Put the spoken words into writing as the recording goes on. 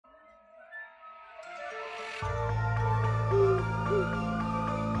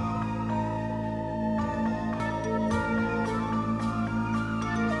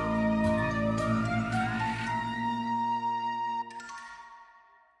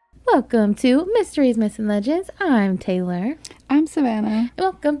Welcome to Mysteries, Myths, and Legends. I'm Taylor. I'm Savannah. And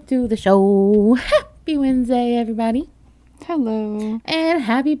welcome to the show. Happy Wednesday, everybody. Hello. And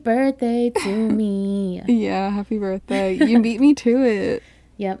happy birthday to me. Yeah, happy birthday. You beat me to it.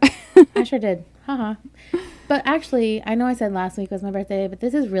 Yep, I sure did. Haha. But actually, I know I said last week was my birthday, but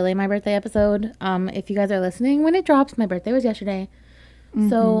this is really my birthday episode. If you guys are listening, when it drops, my birthday was yesterday. Mm-hmm.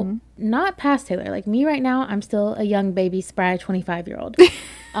 So, not past Taylor. Like me right now, I'm still a young baby, spry 25-year-old.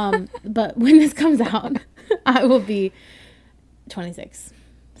 But when this comes out, I will be 26.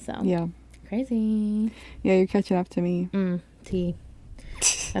 So, yeah. Crazy. Yeah, you're catching up to me. T.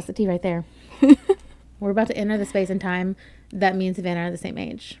 That's the T right there. We're about to enter the space and time that me and Savannah are the same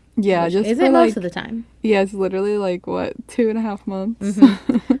age. Yeah, just is it most of the time? Yeah, it's literally like, what, 2.5 months?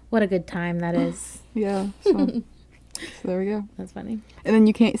 Mm-hmm. What a good time that is. Yeah, so there we go. That's funny. And then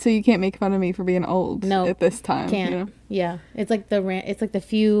you can't make fun of me for being old at this time. Can't. You know? Yeah. It's like the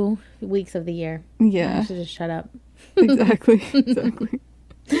few weeks of the year. Yeah. I should just shut up. Exactly. Exactly.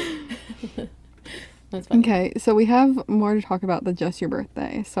 That's funny. Okay, so we have more to talk about than just your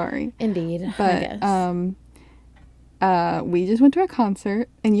birthday. Sorry. Indeed. But we just went to a concert,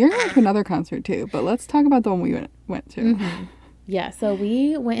 and you're going to another concert too, but let's talk about the one we went to. Mm-hmm. Yeah, so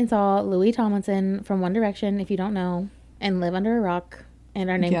we went and saw Louis Tomlinson from One Direction, if you don't know, and Live Under a Rock, and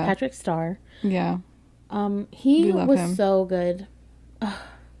our name is Patrick Starr. Yeah. He was him. So good. Oh,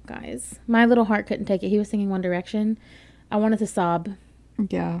 guys, my little heart couldn't take it. He was singing One Direction. I wanted to sob.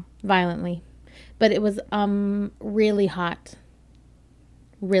 Yeah. Violently. But it was really hot.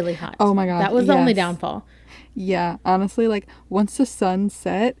 Really hot. Oh my God. That was the only downfall. Yeah, honestly, like, once the sun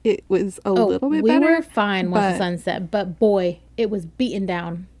set, it was a little bit better. We were fine once the sun set, but boy, it was beaten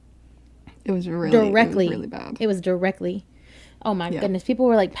down. It was really bad. It was directly. Oh my goodness. People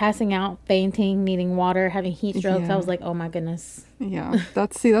were like passing out, fainting, needing water, having heat strokes. I was like, oh my goodness. Yeah.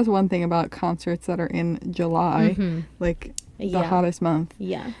 That's one thing about concerts that are in July, like the hottest month.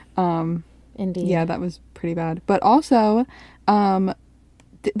 Yeah. Indeed. Yeah, that was pretty bad. But also,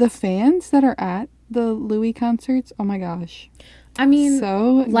 the fans that are at the Louis concerts, oh my gosh. I mean,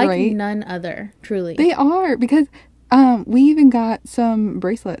 so like great. None other, truly. They are, because we even got some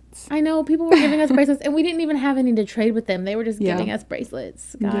bracelets. I know, people were giving us bracelets, and we didn't even have any to trade with them. They were just giving us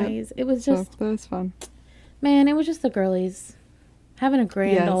bracelets, guys. Yep. It was just... that was fun. Man, it was just the girlies having a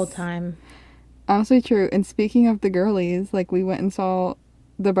grand old time. Honestly true. And speaking of the girlies, like, we went and saw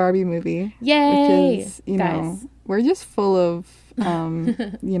the Barbie movie. Yay! Which is, you know, we're just full of...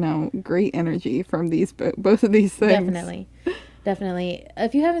 you know, great energy from both of these things. Definitely.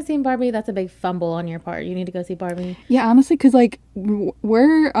 If you haven't seen Barbie, that's a big fumble on your part. You need to go see Barbie. Yeah, honestly, because like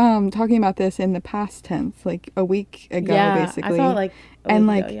we're talking about this in the past tense, like a week ago, basically. I saw it like a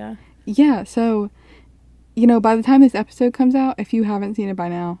week ago, yeah. So, you know, by the time this episode comes out, if you haven't seen it by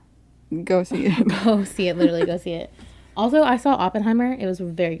now, go see it. Go see it. Literally, go see it. Also, I saw Oppenheimer. It was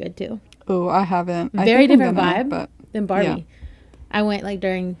very good too. Oh, I haven't. Very different vibe than Barbie. Yeah. I went like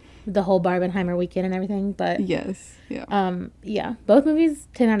during the whole Barbenheimer weekend and everything, but yeah, both movies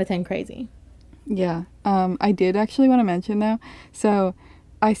 10 out of 10 crazy. Yeah. I did actually want to mention though, so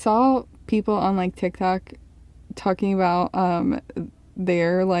I saw people on like TikTok talking about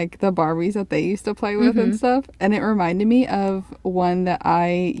their like the Barbies that they used to play with and stuff, and it reminded me of one that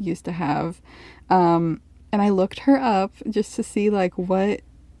I used to have, and I looked her up just to see like what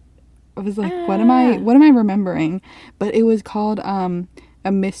I was like, what am I remembering? But it was called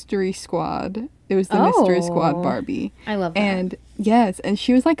a Mystery Squad. It was the Mystery Squad Barbie. I love that. And yes, and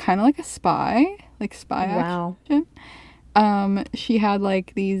she was like kind of like a spy, wow. action. She had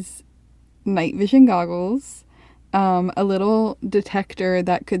like these night vision goggles, a little detector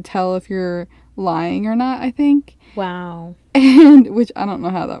that could tell if you're lying or not, I think. Wow. And which I don't know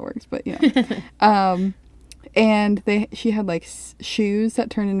how that works, but yeah. And she had like shoes that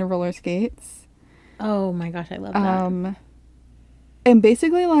turned into roller skates. Oh my gosh, I love that. And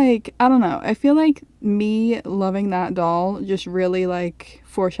basically, like, I don't know, I feel like me loving that doll just really like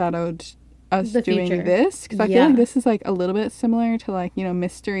foreshadowed us doing this, because I feel like this is like a little bit similar to like, you know,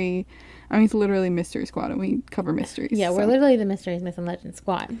 mystery. I mean, it's literally Mystery Squad, and we cover mysteries. Yeah, we're literally the Mysteries, Myths, and Legends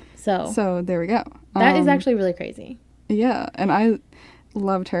squad. So there we go. That is actually really crazy. Yeah, and I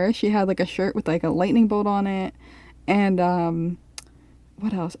loved her. She had like a shirt with like a lightning bolt on it, and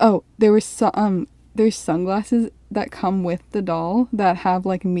what else? Oh, there's sunglasses that come with the doll that have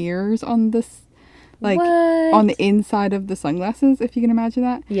like mirrors on this, like on the inside of the sunglasses, if you can imagine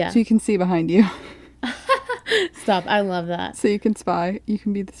that. Yeah. So you can see behind you. Stop, I love that. So you can spy. You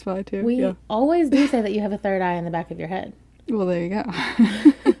can be the spy too. We always do say that you have a third eye in the back of your head. Well, there you go.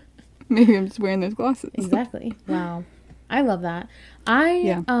 Maybe I'm just wearing those glasses. Exactly. Wow. I love that.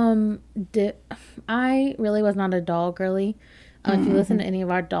 I did. I really was not a doll girly. If you listen to any of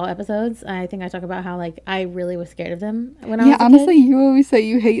our doll episodes, I think I talk about how like I really was scared of them when I was a kid. Honestly, you always say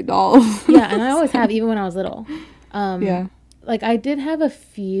you hate dolls. Yeah, and I always have, even when I was little. Yeah. Like I did have a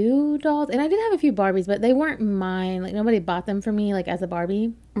few dolls, and I did have a few Barbies, but they weren't mine. Like nobody bought them for me, like as a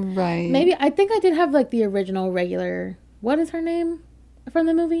Barbie. Right. Maybe I think I did have like the original regular. What is her name from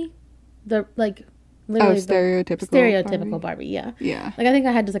the movie? The like literally stereotypical Barbie. Yeah. Yeah. Like I think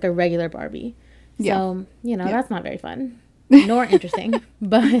I had just like a regular Barbie. Yeah. So that's not very fun nor interesting.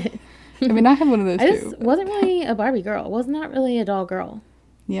 But I mean, I have one of those I too. just wasn't really a Barbie girl. Was not really a doll girl.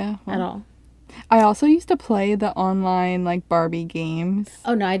 Yeah. Well, at all. I also used to play the online like Barbie games.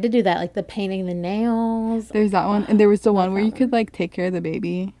 Oh no, I did do that, like the painting the nails. There's that one, and there was the one where you could like take care of the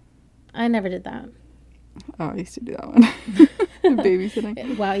baby. I never did that. Oh, I used to do that one.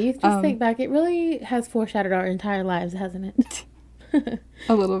 Babysitting. Wow, you just think back. It really has foreshadowed our entire lives, hasn't it?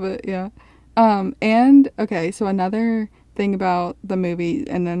 A little bit, yeah. And okay, so another thing about the movie,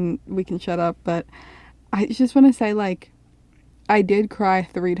 and then we can shut up, but I just want to say, like, I did cry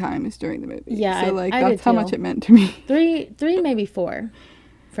 3 times during the movie. Yeah, so like I that's did how too. much it meant to me. Three, maybe 4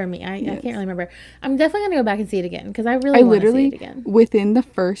 for me. I can't really remember. I'm definitely gonna go back and see it again because I really want to see it again. Within the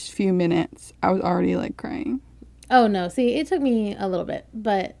first few minutes, I was already like crying. Oh no, see, it took me a little bit,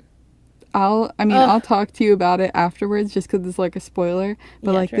 but I'll talk to you about it afterwards just because it's like a spoiler.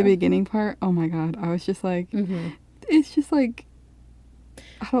 But like the beginning part, oh my god, I was just like, it's just like,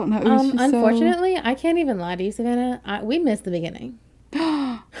 I don't know. It was just unfortunately, I can't even lie to you, Savannah. We missed the beginning.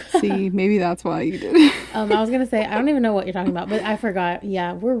 See, maybe that's why you did it. I was gonna say I don't even know what you're talking about, but I forgot.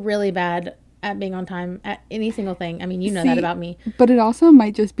 Yeah, we're really bad at being on time at any single thing. I mean, you know that about me. But it also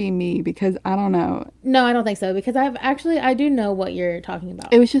might just be me because I don't know. No, I don't think so because I do know what you're talking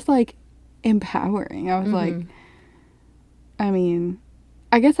about. It was just like empowering. I was like, I mean,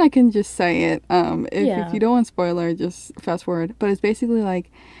 I guess I can just say it. If you don't want spoiler, just fast forward. But it's basically like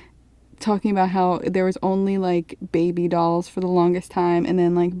talking about how there was only like baby dolls for the longest time, and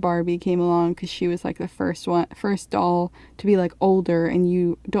then like Barbie came along because she was like the first doll to be like older, and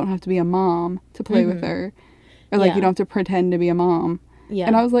you don't have to be a mom to play with her, or like you don't have to pretend to be a mom. Yeah.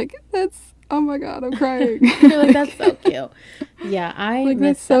 And I was like, oh my god, I'm crying. You're like, that's so cute. Yeah, I like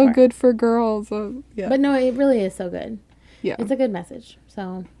that's so good for girls. So, yeah. But no, it really is so good. Yeah, it's a good message.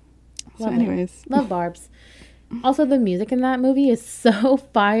 So anyways, love Barbs. Also, the music in that movie is so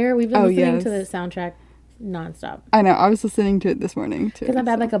fire. We've been listening to the soundtrack nonstop. I know. I was listening to it this morning too. Because I'm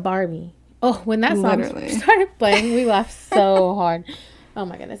bad like a Barbie. Oh, when that song started playing, we laughed so hard. Oh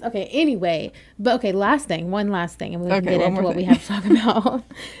my goodness. Okay. Anyway, but one last thing, and we'll get into what we have to talk about.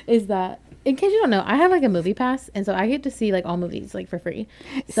 Is that, in case you don't know, I have like a movie pass, and so I get to see like all movies like for free.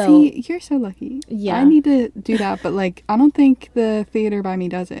 So see, you're so lucky. Yeah, I need to do that, but like I don't think the theater by me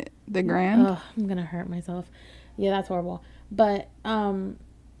does it. The Grand. Oh, I'm gonna hurt myself. Yeah, that's horrible. But yeah.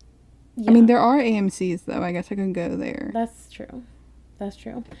 I mean, there are AMC's though. I guess I can go there. That's true.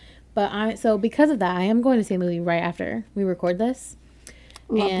 But so because of that, I am going to see a movie right after we record this.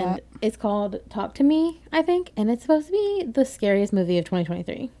 Love that. It's called Talk to Me, I think, and it's supposed to be the scariest movie of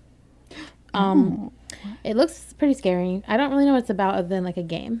 2023. It looks pretty scary. I don't really know what it's about other than like a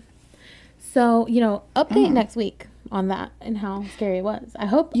game. So, update next week on that and how scary it was. I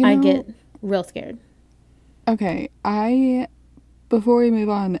hope I get real scared. Okay, before we move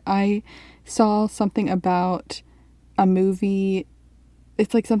on, I saw something about a movie.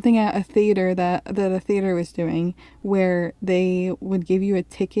 It's like something at a theater that a theater was doing where they would give you a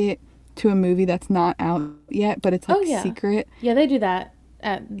ticket to a movie that's not out yet, but it's like secret. Yeah, they do that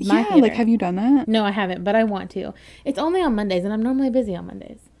at my theater. Like have you done that? No, I haven't, but I want to. It's only on Mondays, and I'm normally busy on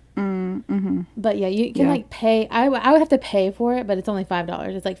Mondays. But yeah, you can like pay. I would have to pay for it, but it's only $5.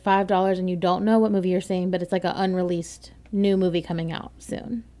 It's like $5, and you don't know what movie you're seeing, but it's like an unreleased new movie coming out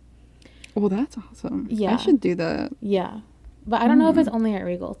soon. Well, that's awesome. Yeah, I should do that. Yeah, but I don't know if it's only at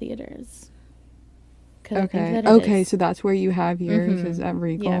Regal theaters. Okay, so that's where you have yours is at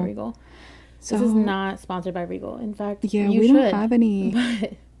Regal. Yeah, Regal. So this is not sponsored by Regal. In fact, we don't have any.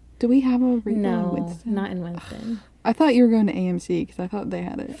 But do we have a Regal in Winston? Not in Winston. I thought you were going to AMC because I thought they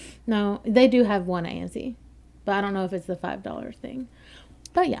had it. No, they do have one AMC, but I don't know if it's the $5 thing.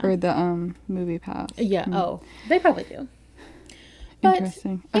 But yeah, or the movie pass. Yeah. Oh, they probably do. But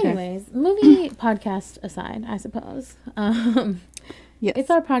interesting. Okay. Anyways, movie podcast aside, I suppose. Yes, it's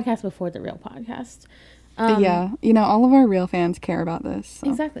our podcast before the real podcast. Yeah, all of our real fans care about this. So.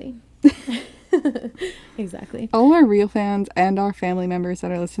 Exactly. Exactly. All of our real fans and our family members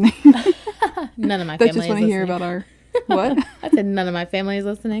that are listening. None of my family that just want to hear about our what? I said none of my family is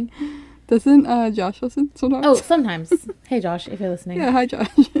listening. Doesn't Josh listen sometimes? Oh, sometimes. Hey, Josh, if you're listening. Yeah, hi, Josh.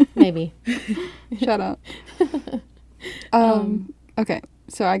 Maybe. Shout out. Okay,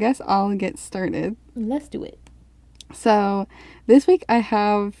 so I guess I'll get started. Let's do it. So this week I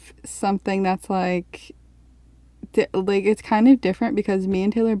have something that's like it's kind of different because me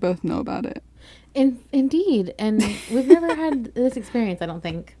and Taylor both know about it. Indeed. And we've never had this experience, I don't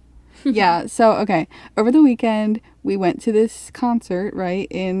think. Yeah, so okay, over the weekend we went to this concert, right,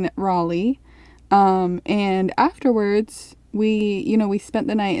 in Raleigh. And afterwards we spent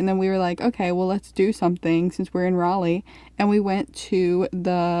the night, and then we were like, okay, well, let's do something since we're in Raleigh. And we went to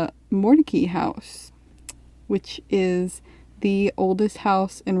the Mordecai house, which is the oldest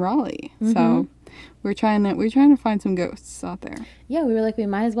house in Raleigh. Mm-hmm. So we're trying to find some ghosts out there. Yeah, we were like, we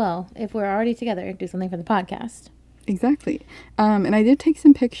might as well, if we're already together, do something for the podcast. Exactly. And I did take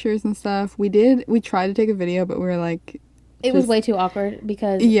some pictures and stuff. We tried to take a video, but we were like, it was way too awkward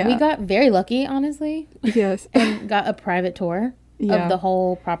because we got very lucky, honestly. Yes. And got a private tour of the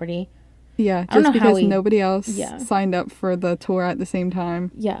whole property. Yeah, just because nobody else signed up for the tour at the same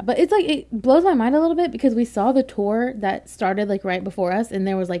time. Yeah, but it's like, it blows my mind a little bit because we saw the tour that started like right before us, and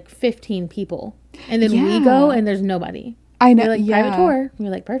there was like 15 people. And then we go and there's nobody. I know. We're like, private tour. We're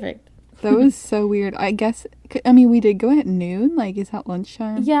like, perfect. That was so weird. I guess, I mean, we did go at noon. Like, is that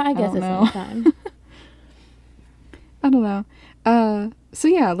lunchtime? Yeah, I guess it's lunchtime. I don't know. So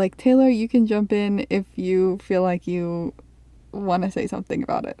yeah, like, Taylor, you can jump in if you feel like you want to say something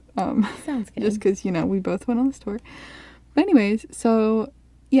about it. Sounds good. Just because, we both went on this tour. But anyways, so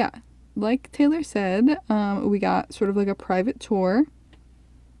yeah, like Taylor said, we got sort of like a private tour.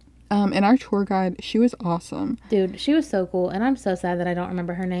 And our tour guide, she was awesome. Dude, she was so cool. And I'm so sad that I don't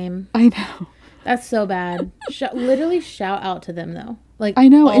remember her name. I know. That's so bad. Literally shout out to them, though. Like, I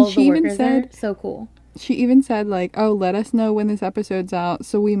know. And she even said, so cool. She even said, like, oh, let us know when this episode's out.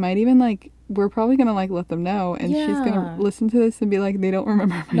 So we might even, like, we're probably going to, like, let them know. And she's going to listen to this and be like, they don't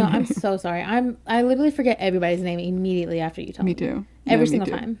remember my name. No, I'm so sorry. I literally forget everybody's name immediately after you tell me. Me too. Every single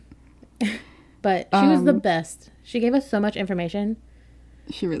time. But she was the best. She gave us so much information.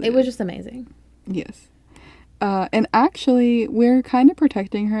 She really It was just amazing. Yes. And actually, we're kind of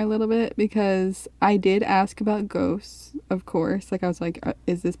protecting her a little bit because I did ask about ghosts, of course. Like, I was like,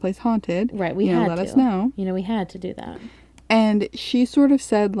 is this place haunted? Right, we had to. Let us know. We had to do that. And she sort of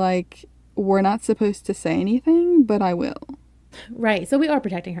said, like, we're not supposed to say anything, but I will. Right, so we are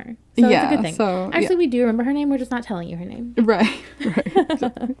protecting her. So it's a good thing. So, actually, we do remember her name. We're just not telling you her name. Right.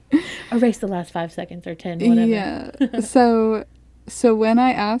 Exactly. Erase the last 5 seconds or 10, whatever. Yeah. So when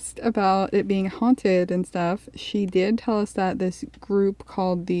I asked about it being haunted and stuff, she did tell us that this group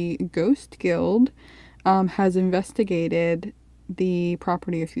called the Ghost Guild has investigated the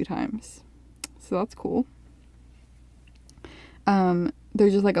property a few times. So that's cool. They're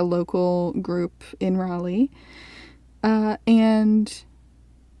just like a local group in Raleigh. And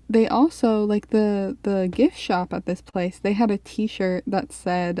they also, like, the gift shop at this place, they had a t-shirt that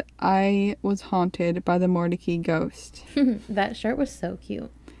said, I was haunted by the Mordecai ghost. That shirt was so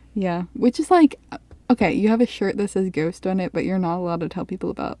cute. Yeah, which is like, okay, you have a shirt that says ghost on it, but you're not allowed to tell people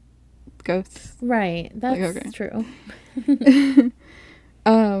about ghosts. Right, that's like, okay. True.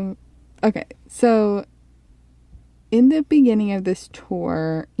 Okay, so in the beginning of this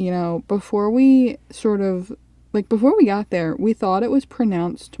tour, before we got there, we thought it was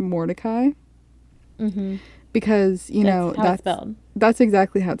pronounced Mordecai. Mm-hmm. Because, that's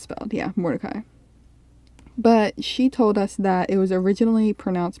exactly how it's spelled. Yeah, Mordecai. But she told us that it was originally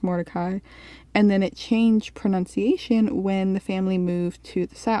pronounced Mordecai, and then it changed pronunciation when the family moved to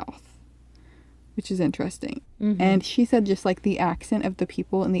the South, which is interesting. Mm-hmm. And she said just like the accent of the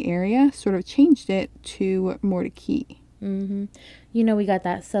people in the area sort of changed it to Mordecai. Mm-hmm. We got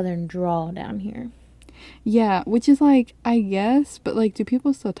that southern drawl down here. Yeah, which is like, I guess, but like, do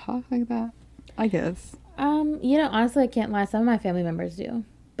people still talk like that? I guess. Honestly, I can't lie. Some of my family members do,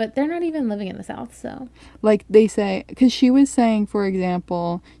 but they're not even living in the South, so. Like, they say, because she was saying, for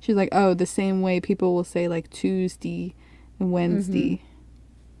example, she's like, oh, the same way people will say, like, Tuesday and Wednesday.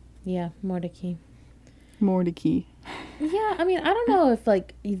 Mm-hmm. Yeah, Mordecai. Yeah, I mean, I don't know if,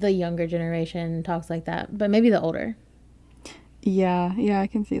 like, the younger generation talks like that, but maybe the older. Yeah, I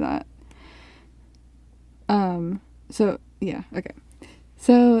can see that. So, yeah, okay.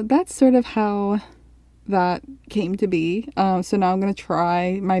 So that's sort of how that came to be. So now I'm going to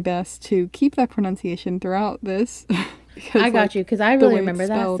try my best to keep that pronunciation throughout this. Because, I got you, because I really remember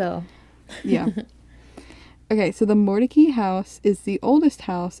that, so. Yeah. Okay, so the Mordecai house is the oldest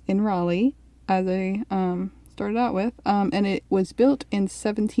house in Raleigh, as I started out with, and it was built in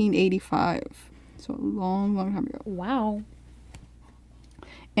 1785. So a long, long time ago. Wow.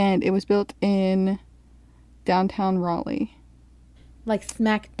 And it was built in downtown Raleigh. Like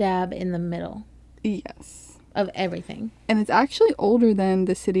smack dab in the middle Yes. of everything. And it's actually older than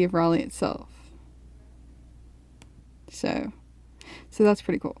the city of Raleigh itself. So that's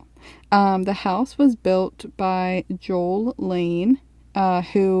pretty cool. The house was built by Joel Lane,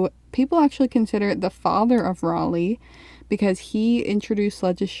 who people actually consider the father of Raleigh because he introduced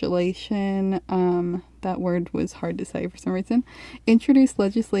legislation. That word was hard to say for some reason. Introduced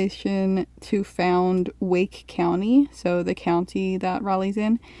legislation to found Wake County, so the county that Raleigh's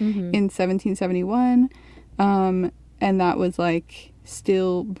in 1771. And that was like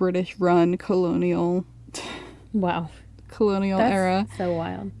still British run colonial. Wow. Colonial That's era. So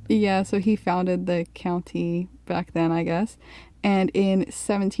wild. Yeah, so he founded the county back then, I guess. And in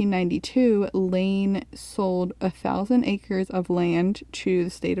 1792, Lane sold 1,000 acres of land to the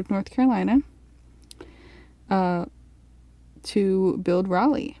state of North Carolina to build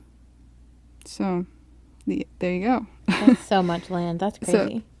Raleigh. So, there you go. That's so much land. That's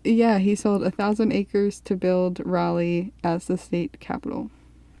crazy. So, yeah, he sold 1,000 acres to build Raleigh as the state capital.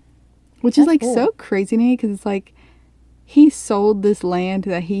 Which is, like, cool. So crazy to me because it's like he sold this land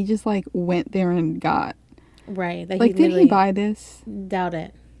that he just, like, went there and got. Right. Like, did he buy this? Doubt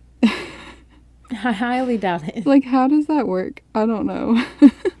it. I highly doubt it. Like, how does that work? I don't know.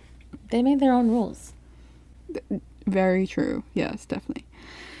 They made their own rules. Very true. Yes, definitely.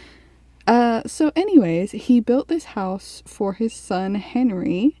 So anyways, he built this house for his son,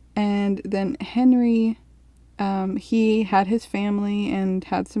 Henry. And then Henry, he had his family and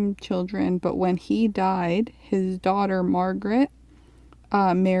had some children. But when he died, his daughter, Margaret,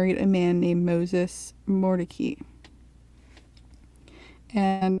 married a man named Mordecai.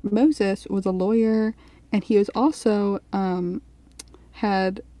 And Moses was a lawyer, and he was also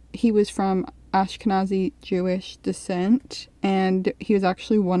he was from Ashkenazi Jewish descent, and he was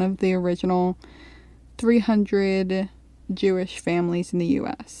actually one of the original 300 Jewish families in the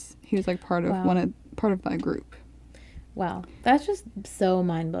U.S. He was like part of that group. Wow, that's just so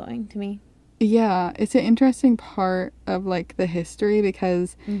mind-blowing to me. Yeah, it's an interesting part of like the history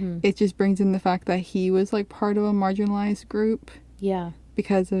because it just brings in the fact that he was like part of a marginalized group. Yeah.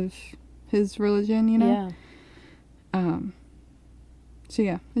 Because of his religion, you know? Yeah. So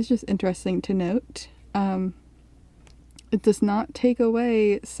yeah, it's just interesting to note. It does not take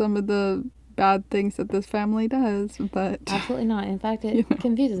away some of the bad things that this family does, but... Absolutely not. In fact, it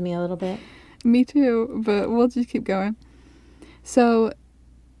confuses me a little bit. Me too, but we'll just keep going. So,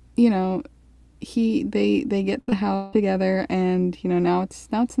 you know, they get the house together and, you know, now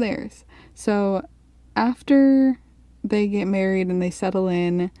it's theirs. So after they get married and they settle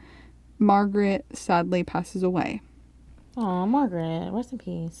in, Margaret sadly passes away. Aw, Margaret, rest in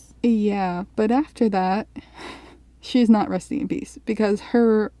peace. Yeah, but after that, she's not resting in peace because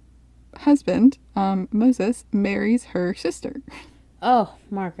her husband, Moses, marries her sister. Oh,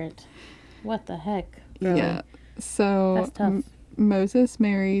 Margaret. What the heck? Really? Yeah, so that's tough. Moses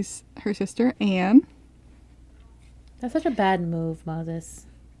marries her sister, Anne. That's such a bad move, Moses.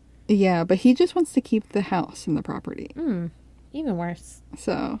 Yeah, but he just wants to keep the house and the property. Even worse.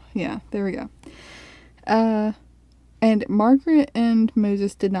 So, yeah, there we go. And Margaret and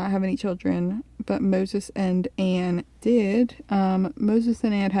Moses did not have any children, but Moses and Anne did. Moses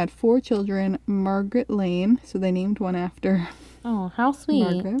and Anne had 4 children, Margaret Lane, so they named one after Oh, how sweet.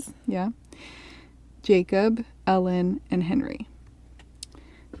 Margaret. Yeah. Jacob, Ellen, and Henry.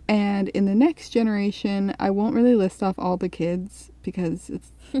 And in the next generation, I won't really list off all the kids because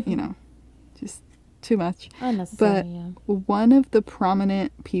it's, you know, just too much. Unnecessary, but one of the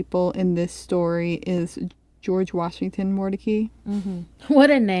prominent people in this story is George Washington Mordecai. What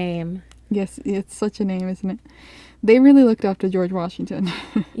a name. Yes, it's such a name, isn't it? They really looked up to George Washington.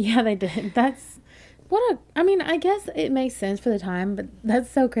 Yeah, they did. I mean, I guess it makes sense for the time, but that's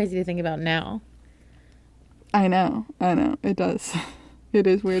so crazy to think about now. I know. It does. It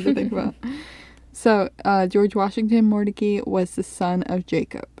is weird to think about. So, George Washington Mordecai was the son of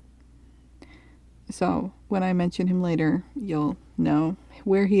Jacob. So, when I mention him later, you'll know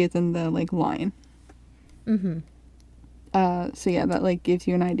where he is in the, like, line. So yeah, that like gives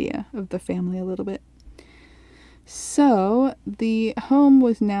you an idea of the family a little bit. So the home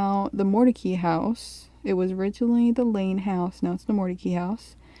was now the Mordecai house. It was originally the Lane house. Now it's the Mordecai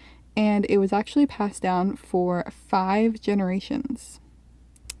house. And it was actually passed down for 5 generations.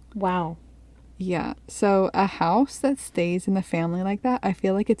 Wow. Yeah. So a house that stays in the family like that, I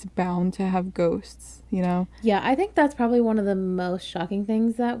feel like it's bound to have ghosts, you know? Yeah, I think that's probably one of the most shocking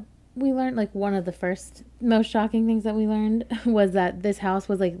things that we learned. Like, one of the first most shocking things that we learned was that this house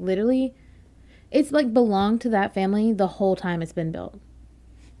was, like, literally, it's, like, belonged to that family the whole time it's been built.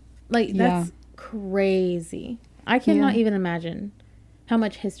 Like, that's crazy. I cannot even imagine how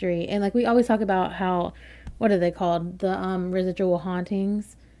much history. And, like, we always talk about how, what are they called? The residual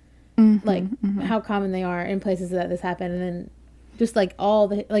hauntings. Like, how common they are in places that this happened. And then just, like, all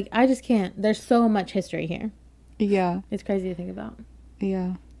the, like, I just can't. There's so much history here. Yeah. It's crazy to think about.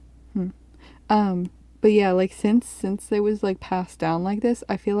 Yeah. But yeah, like, since it was, like, passed down like this,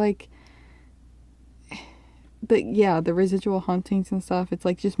 I feel like the residual hauntings and stuff, it's,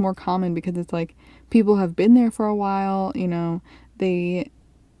 like, just more common because it's, like, people have been there for a while, you know, they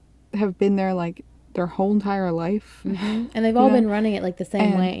have been there, like, their whole entire life. And they've all been running it, like, the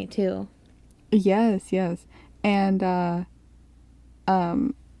same way, too. Yes. And,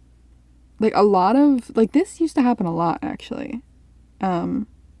 like, a lot of, like, this used to happen a lot, actually.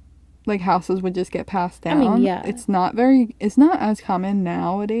 Like, houses would just get passed down. I mean, yeah. It's not as common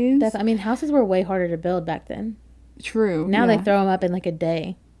nowadays. I mean, houses were way harder to build back then. True. Now they throw them up in, like, a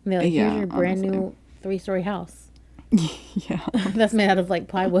day. And they're like, here's your brand new 3-story house. Yeah. That's made out of, like,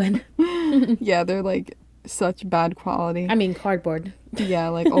 plywood. Yeah, they're, like, such bad quality. I mean, cardboard. Yeah,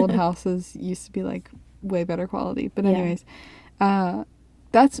 like, old houses used to be, like, way better quality. But anyways,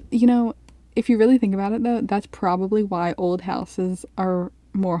 that's, you know, if you really think about it, though, that's probably why old houses are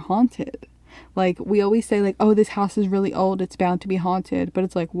more haunted. Like, we always say, like, oh, this house is really old, it's bound to be haunted. But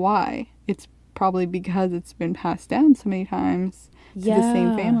it's like, why? It's probably because it's been passed down so many times to the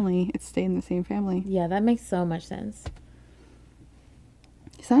same family. It's stayed in the same family. Yeah, that makes so much sense.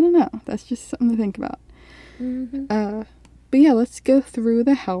 So I don't know. That's just something to think about. But yeah, let's go through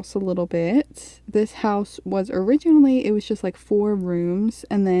the house a little bit. This house was originally, it was just like 4 rooms,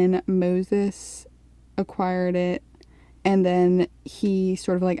 and then Moses acquired it, and then he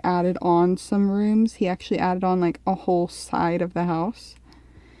sort of like added on some rooms. He actually added on like a whole side of the house.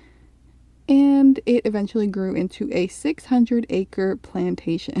 And it eventually grew into a 600-acre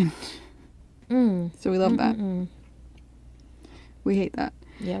plantation. So we love that. We hate that.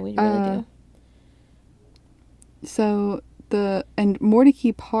 Yeah, we really do. So and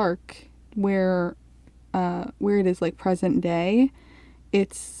Mordecai Park, where it is like present day,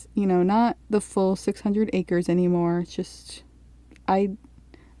 it's, you know, not the full 600 acres anymore. It's just, I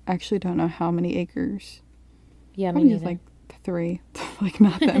actually don't know how many acres. Yeah, probably just like 3, like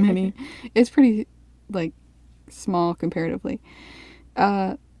not that many. It's pretty like small comparatively.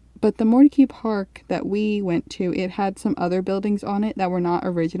 But the Mordecai Park that we went to, it had some other buildings on it that were not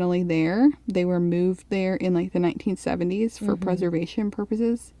originally there. They were moved there in like the 1970s for preservation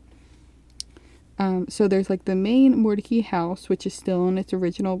purposes. So there's like the main Mordecai house, which is still in its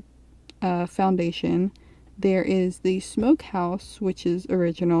original foundation. There is the smokehouse, which is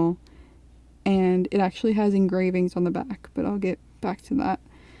original, and it actually has engravings on the back, but I'll get back to that.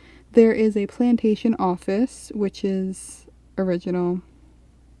 There is a plantation office, which is original.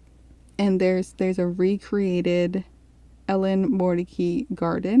 And there's a recreated Ellen Mordecai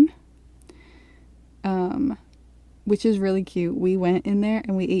garden, which is really cute. We went in there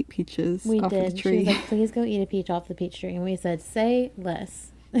and we ate peaches off of the tree. She was like, please go eat a peach off the peach tree. And we said, say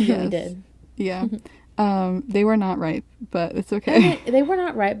less. Yes. We did. Yeah. They were not ripe, but it's okay. They were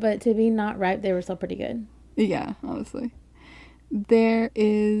not ripe, but to be not ripe, they were still pretty good. Yeah, honestly. There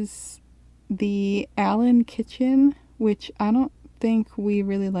is the Allen kitchen, which I don't think we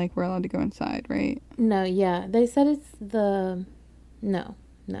really like. We're allowed to go inside, right? No, yeah. They said it's the... No.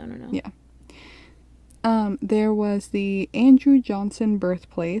 Yeah. There was the Andrew Johnson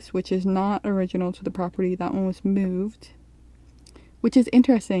birthplace, which is not original to the property. That one was moved, which is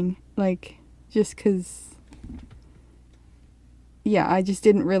interesting, like, just because, yeah, I just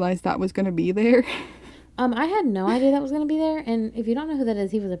didn't realize that was going to be there. I had no idea that was going to be there, and if you don't know who that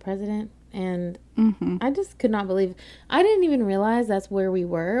is, he was a president, and I just could not believe, I didn't even realize that's where we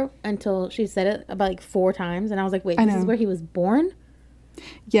were until she said it about like 4 times, and I was like, wait, this is where he was born?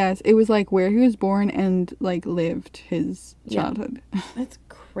 Yes, it was like where he was born and like lived his childhood. That's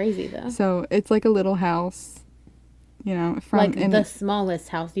crazy though. So it's like a little house, you know, from like the smallest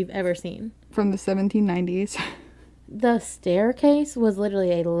house you've ever seen. From the 1790s. The staircase was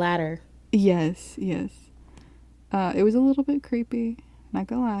literally a ladder. Yes. It was a little bit creepy, not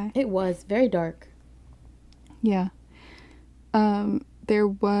gonna lie. It was very dark. Yeah. There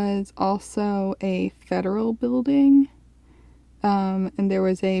was also a federal building. And there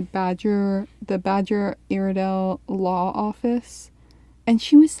was the Badger Iredell Law Office. And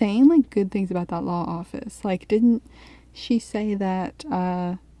she was saying, like, good things about that law office. Like, didn't she say that,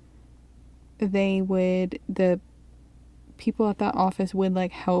 the people at that office would,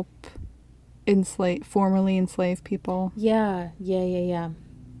 like, help formerly enslaved people? Yeah.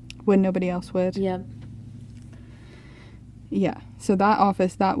 When nobody else would? Yep. Yeah, so that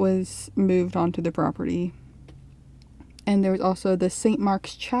office, that was moved onto the property. And there was also the St.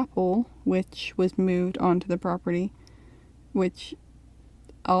 Mark's Chapel, which was moved onto the property, which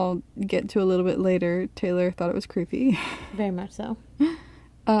I'll get to a little bit later. Taylor thought it was creepy. Very much so.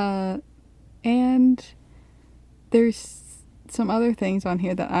 And there's some other things on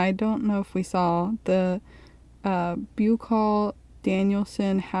here that I don't know if we saw. The Bucol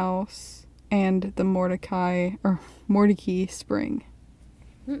Danielson House and the Mordecai Spring.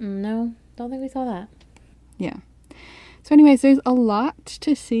 No, don't think we saw that. Yeah. So anyways, there's a lot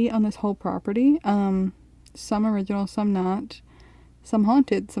to see on this whole property. Some original, some not. Some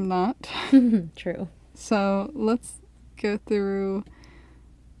haunted, some not. True. So let's go through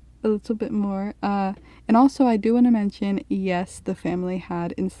a little bit more. And also I do want to mention, yes, the family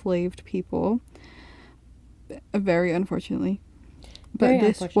had enslaved people. Very unfortunately. But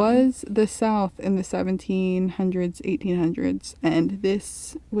this was the South in the 1700s, 1800s. And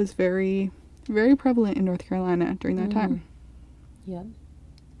this was very, very prevalent in North Carolina during that time. Yep.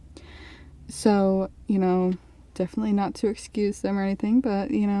 So, you know, definitely not to excuse them or anything,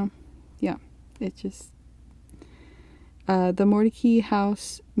 but, you know, yeah, it just... the Mordecai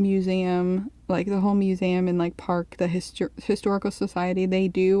House Museum, like the whole museum and like park, the Historical Society, they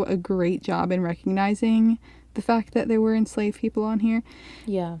do a great job in recognizing the fact that there were enslaved people on here.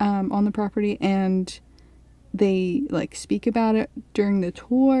 Yeah. On the property, and they like speak about it during the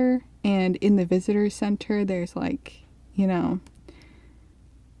tour, and in the visitor center there's like, you know,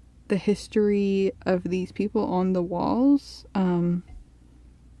 the history of these people on the walls,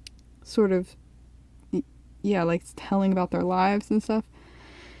 sort of, yeah, like telling about their lives and stuff.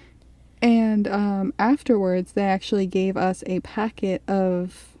 And afterwards they actually gave us a packet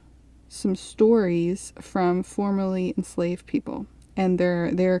of some stories from formerly enslaved people and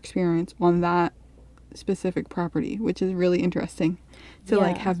their experience on that specific property, which is really interesting to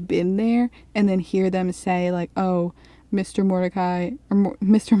like have been there and then hear them say like, oh, Mr. Mordecai or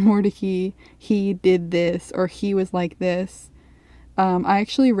Mr. Mordecai, he did this or he was like this. I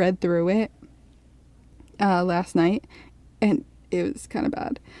actually read through it last night and it was kind of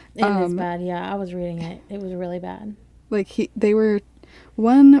bad. It is bad. Yeah, I was reading it. It was really bad. Like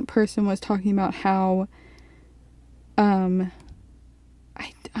one person was talking about how I'm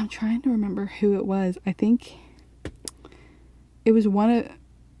trying to remember who it was. I think it was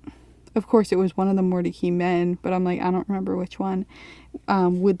of course it was one of the Mordecai men, but I'm like, I don't remember which one,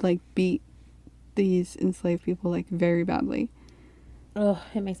 would like beat these enslaved people like very badly. Ugh,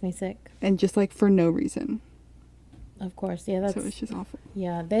 it makes me sick. And just like for no reason. Of course, yeah, that's... So it's just awful.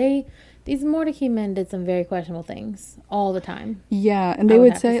 Yeah, these Mordecai men did some very questionable things all the time. Yeah, and they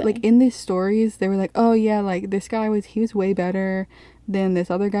would say, like, in these stories, they were like, oh, yeah, like, this guy he was way better than this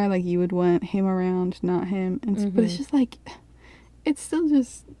other guy, like, you would want him around, not him. And But it's just, like, it's still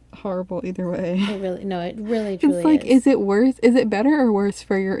just horrible either way. It really, truly it's like, is it better or worse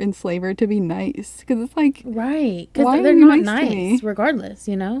for your enslaver to be nice? Because it's like... Right, because they're not nice, regardless,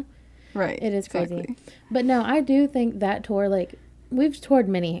 you know? Right. It is crazy. But no, I do think that tour, like, we've toured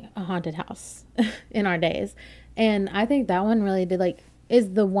many a haunted house in our days. And I think that one really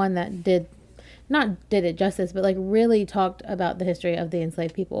is the one that did it justice, but like really talked about the history of the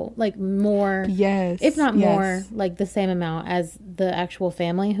enslaved people. Like more, yes, if not more, like the same amount as the actual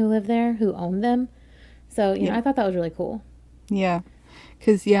family who lived there, who owned them. So, you know, I thought that was really cool. Yeah.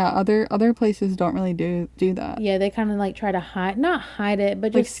 Because, yeah, other places don't really do that. Yeah, they kind of, like, try to not hide it,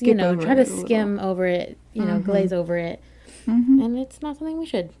 but just, like, you know, try to skim over it, you know, glaze over it. And it's not something we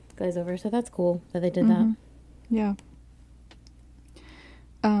should glaze over, so that's cool that they did that. Yeah.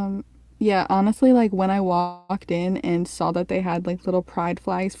 Yeah, honestly, like, when I walked in and saw that they had, like, little pride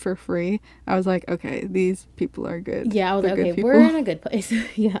flags for free, I was like, okay, these people are good. Yeah, I was like, okay, we're in a good place.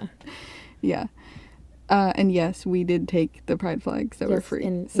 Yeah. Yeah. And yes, we did take the pride flags that were free.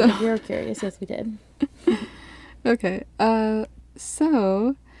 And if you're curious, yes, we did. Okay.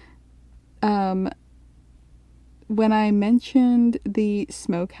 So, when I mentioned the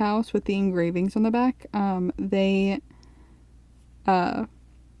smokehouse with the engravings on the back,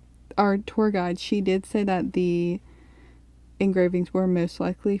 our tour guide, she did say that the engravings were most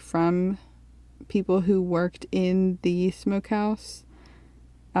likely from people who worked in the smokehouse,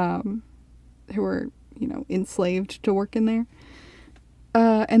 who were, you know, enslaved to work in there.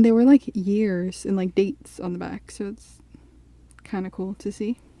 And they were like years and like dates on the back, so it's kind of cool to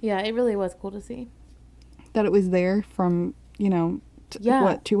see. Yeah, it really was cool to see. That it was there from, you know,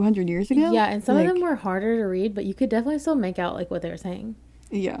 200 years ago? Yeah, and some of them were harder to read, but you could definitely still make out like what they were saying.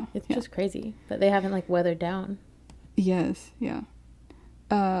 Yeah. It's just crazy that they haven't like weathered down. Yes, yeah.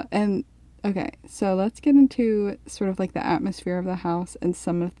 And Okay, so let's get into sort of like the atmosphere of the house and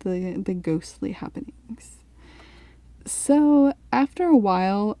some of the ghostly happenings. So after a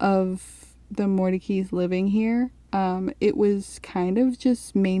while of the Mordecays living here, it was kind of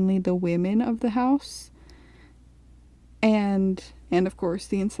just mainly the women of the house and of course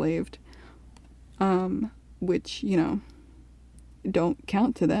the enslaved, which, you know, don't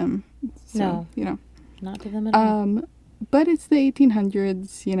count to them. So, No. you know. Not to them at all. But it's the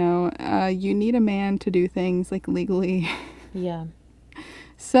 1800s, you know, you need a man to do things like legally. Yeah.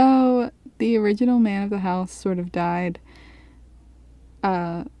 So the original man of the house sort of died,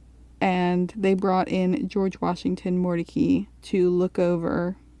 and they brought in George Washington Mordecai to look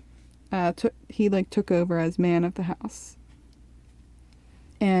over. He like took over as man of the house,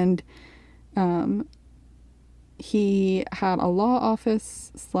 and he had a law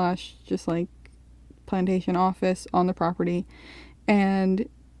office / just like plantation office on the property, and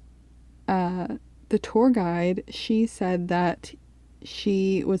the tour guide, she said that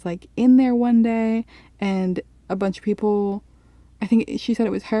she was like in there one day and a bunch of people, I think she said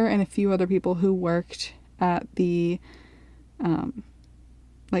it was her and a few other people who worked at the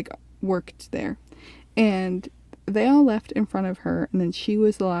like worked there, and they all left in front of her, and then she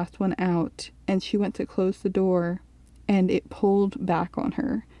was the last one out, and she went to close the door and it pulled back on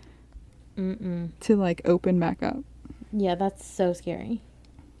her. To like open back up. Yeah, that's so scary.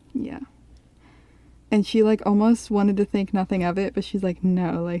 Yeah. And she like almost wanted to think nothing of it, but she's like,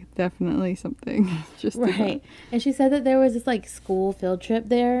 no, like definitely something. Just right. And she said that there was this like school field trip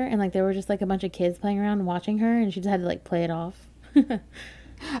there, and like there were just like a bunch of kids playing around watching her, and she just had to like play it off.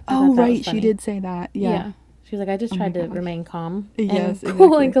 Oh, right. She did say that. Yeah. She was like, I just tried to remain calm. Yes, and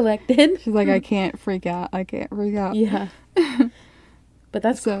cool exactly. and collected. She's like, I can't freak out. Yeah. But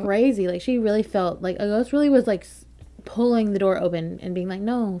that's crazy. Like, she really felt like a ghost really was like pulling the door open and being like,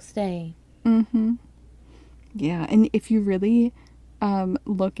 no, stay. Mm-hmm. Yeah. And if you really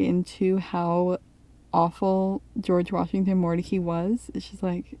look into how awful George Washington Mordecai was, it's just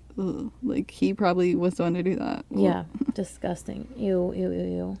like, ugh, like he probably was the one to do that. Yeah. Disgusting. Ew, ew,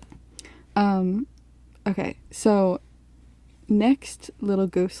 ew, ew. Okay. So next little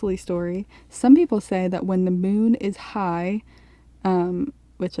ghostly story. Some people say that when the moon is high,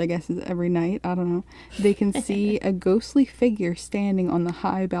 which I guess is every night, I don't know, they can see a ghostly figure standing on the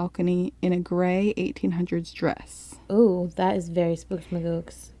high balcony in a gray 1800s dress. Ooh, that is very spooks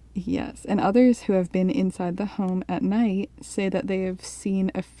magooks. Yes, and others who have been inside the home at night say that they have seen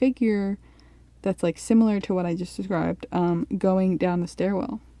a figure that's like similar to what I just described, going down the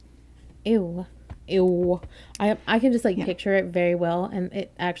stairwell. Ew. Ew. I can just like picture it very well, and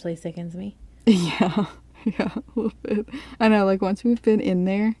it actually sickens me. Yeah. Yeah, a little bit. I know, like, once we've been in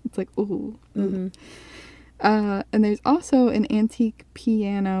there, it's like, ooh. Mm-hmm. And there's also an antique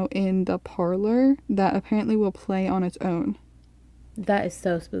piano in the parlor that apparently will play on its own. That is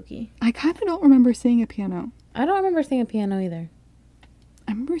so spooky. I kind of don't remember seeing a piano. I don't remember seeing a piano either.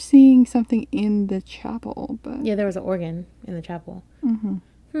 I remember seeing something in the chapel, but... Yeah, there was an organ in the chapel.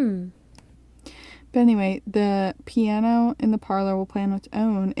 Mm-hmm. But anyway, the piano in the parlor will play on its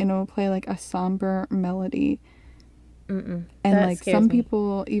own, and it will play like a somber melody. And that like some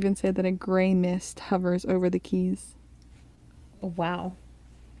people even say that a gray mist hovers over the keys. Wow.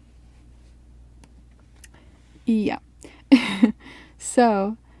 Yeah.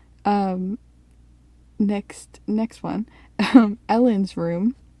 So, next one, Ellen's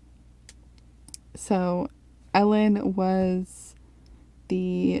room. So, Ellen was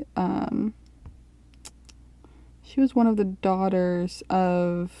the she was one of the daughters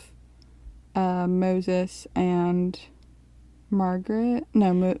of Moses and Margaret.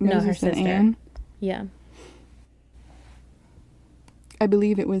 No, Moses her and sister. Anne. Yeah. I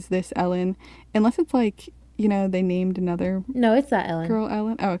believe it was this Ellen. Unless it's like, you know, they named another... No, it's that Ellen. Girl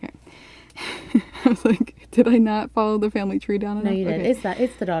Ellen? Oh, okay. I was like, did I not follow the family tree down enough? No, you did. Okay.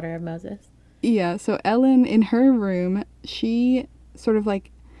 It's the daughter of Moses. Yeah, so Ellen, in her room, she sort of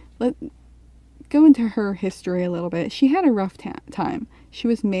like... Go into her history a little bit. She had a rough time. She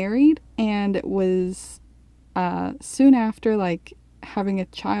was married and was soon after like having a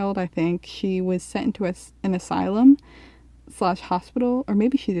child, I think, she was sent into an asylum / hospital, or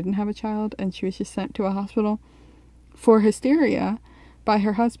maybe she didn't have a child and she was just sent to a hospital for hysteria by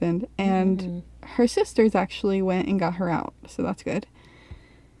her husband, and her sisters actually went and got her out, so that's good.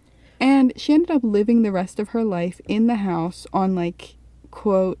 And she ended up living the rest of her life in the house on like,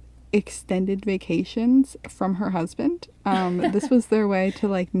 quote, extended vacations from her husband. This was their way to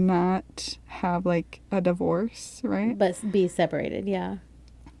like not have like a divorce, right? But be separated, yeah.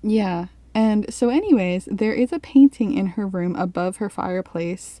 Yeah. And so anyways, there is a painting in her room above her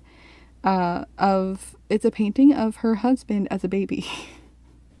fireplace it's a painting of her husband as a baby.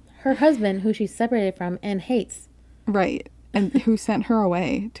 Her husband, who she's separated from and hates. Right. And who sent her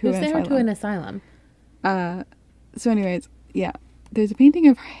away to an asylum. Who sent her to an asylum. So anyways, yeah. There's a painting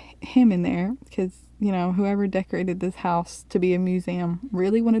of him in there because, you know, whoever decorated this house to be a museum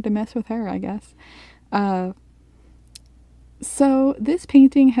really wanted to mess with her, I guess. So this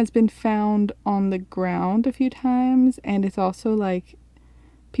painting has been found on the ground a few times, and it's also like,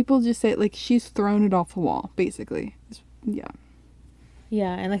 people just say, like, she's thrown it off the wall, basically. Yeah.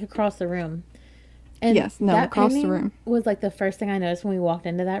 Yeah, and like across the room. And yes, no, that across the room. Was like the first thing I noticed when we walked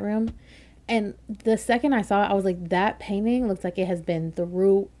into that room. And the second I saw it, I was like, that painting looks like it has been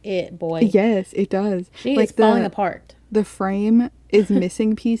through it, boy. Yes, it does. She is falling apart. The frame is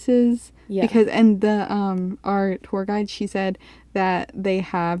missing pieces. Yeah. Because, and the, our tour guide, she said that they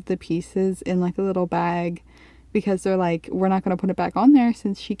have the pieces in like a little bag because they're like, we're not going to put it back on there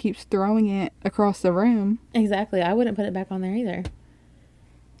since she keeps throwing it across the room. Exactly. I wouldn't put it back on there either.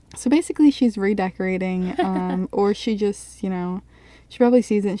 So basically she's redecorating, or she just, you know, she probably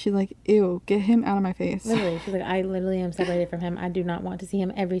sees it and she's like, ew, get him out of my face. Literally. She's like, I literally am separated from him. I do not want to see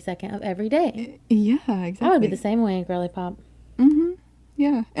him every second of every day. Yeah, exactly. I would be the same way, girly pop. Mm-hmm.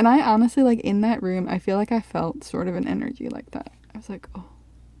 Yeah. And I honestly, like, in that room, I feel like I felt sort of an energy like that. I was like, oh.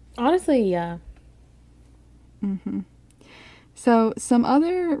 Honestly, yeah. Mm-hmm. So, some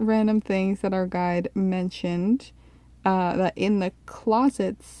other random things that our guide mentioned, that in the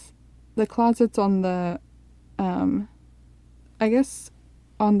closets on the, I guess,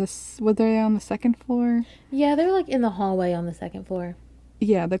 were they on the second floor? Yeah, they were, like, in the hallway on the second floor.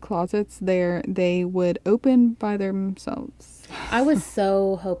 Yeah, the closets there, they would open by themselves. I was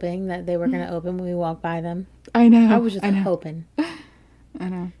so hoping that they were going to open when we walked by them. I know. I was just hoping. I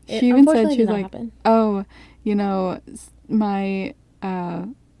know. She even said, she was like, oh, you know, my,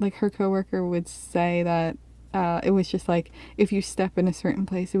 like her coworker would say that it was just like, if you step in a certain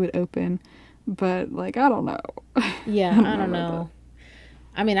place, it would open. But, like, I don't know. Yeah, I don't know.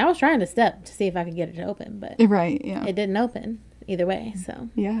 I mean, I was trying to step to see if I could get it to open, but right, yeah, it didn't open either way. So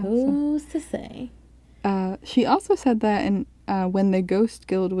yeah, who's to say? She also said that, and when the Ghost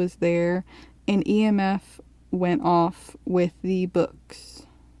Guild was there, an EMF went off with the books.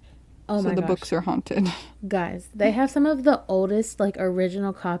 Oh my gosh. So the books are haunted. Guys, they have some of the oldest, like,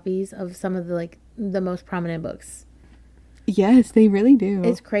 original copies of some of the, like, the most prominent books. Yes, they really do.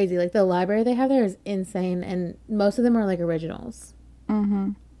 It's crazy. Like, the library they have there is insane, and most of them are, like, originals.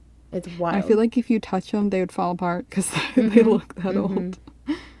 Mm-hmm. It's wild. I feel like if you touch them, they would fall apart because they look that old.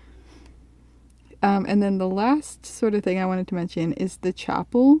 And then the last sort of thing I wanted to mention is the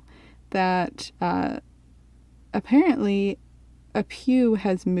chapel that apparently a pew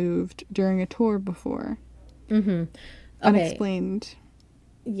has moved during a tour before. Mm-hmm. Okay. Unexplained.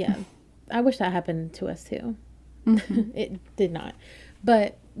 Yeah. I wish that happened to us too. Mm-hmm. It did not.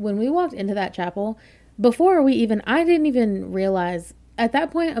 But when we walked into that chapel, I didn't even realize at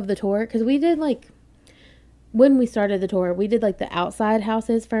that point of the tour, because we did, like, when we started the tour, we did, like, the outside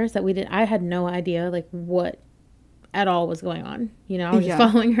houses first that we did. I had no idea, like, what at all was going on. You know, I was just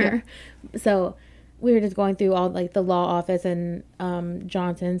following her. Yeah. So we were just going through all, like, the law office and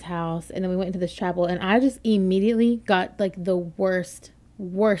Johnson's house, and then we went into this chapel, and I just immediately got, like, the worst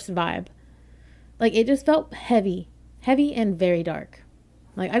vibe. Like, it just felt heavy and very dark.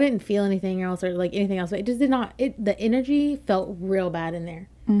 Like, I didn't feel anything else or, like, anything else. But it just did not. The energy felt real bad in there.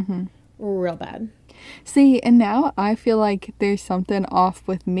 Mm-hmm. Real bad. See, and now I feel like there's something off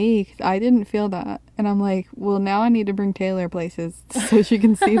with me because I didn't feel that. And I'm like, well, now I need to bring Taylor places so she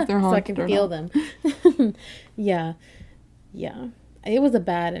can see if they're haunted so I can feel them. Yeah. Yeah. It was a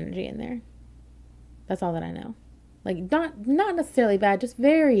bad energy in there. That's all that I know. Like, not necessarily bad, just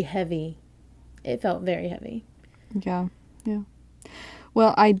very heavy. It felt very heavy. Yeah. Yeah.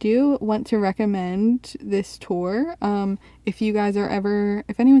 Well, I do want to recommend this tour. If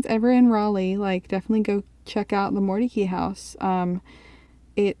anyone's ever in Raleigh, like, definitely go check out the Mordecai house.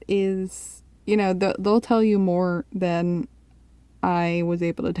 It is, you know, they'll tell you more than I was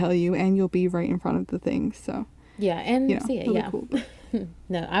able to tell you, and you'll be right in front of the things. So yeah, and you know, see it. really Yeah. cool.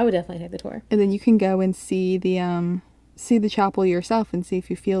 No, I would definitely take the tour. And then you can go and see the chapel yourself and see if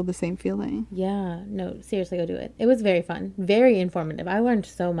you feel the same feeling. Yeah, no, seriously, go do it. It was very fun, very informative. I learned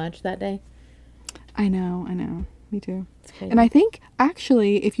so much that day. I know, me too. And I think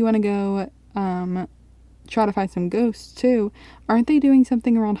actually, if you want to go try to find some ghosts too, aren't they doing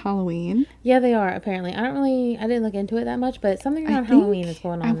something around Halloween? Yeah, they are, apparently. I didn't look into it that much, but something around Halloween is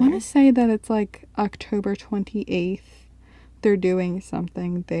going on. I want to say that it's like October 28th. They're doing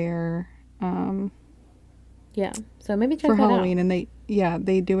something there. Yeah. So maybe check for that Halloween, out. and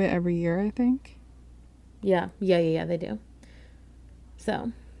they do it every year, I think. Yeah. They do.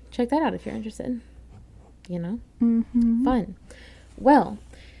 So check that out if you're interested. You know? Mm-hmm. Fun. Well,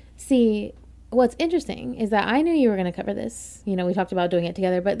 see, what's interesting is that I knew you were going to cover this. You know, we talked about doing it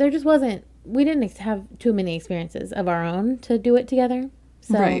together, but there just wasn't, we didn't have too many experiences of our own to do it together.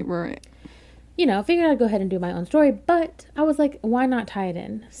 So, Right. you know, figured I'd go ahead and do my own story, but I was like, why not tie it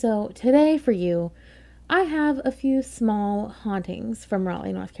in? So today for you, I have a few small hauntings from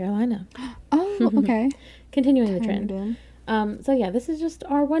Raleigh, North Carolina. Oh, okay. Continuing the Tie it trend. in. So yeah, this is just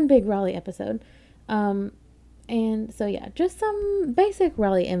our one big Raleigh episode. And so yeah, just some basic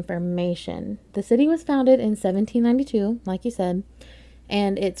Raleigh information. The city was founded in 1792, like you said,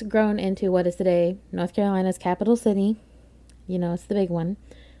 and it's grown into what is today North Carolina's capital city. You know, it's the big one.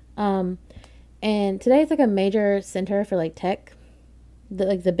 And today it's like a major center for like tech,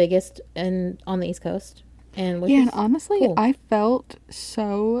 the biggest on the East Coast. And Yeah, and honestly, cool. I felt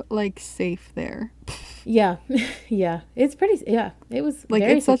so like safe there. Yeah, yeah, it's pretty. Yeah, it was Like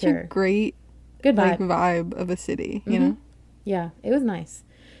very it's such secure. a great Good vibe. like vibe of a city, you know? Yeah, it was nice.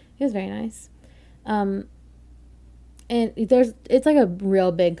 It was very nice. And it's like a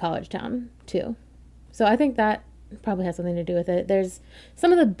real big college town too. So I think that probably has something to do with it. There's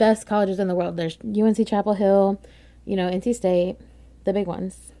some of the best colleges in the world. There's UNC Chapel Hill, you know, NC State, the big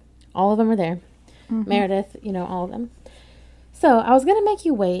ones. All of them are there. Meredith, you know, all of them. So I was going to make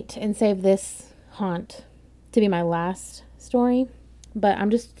you wait and save this haunt to be my last story. But I'm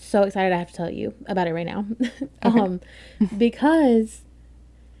just so excited I have to tell you about it right now. Because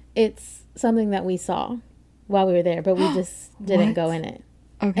it's something that we saw while we were there, but we just didn't go in it.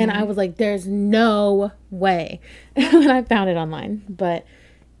 Okay. And I was like, there's no way when I found it online, but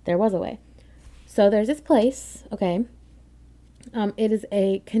there was a way. So there's this place, okay. It is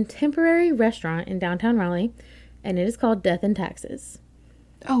a contemporary restaurant in downtown Raleigh, and it is called Death and Taxes.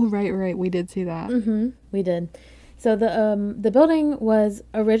 Oh, right. We did see that. We did. So the building was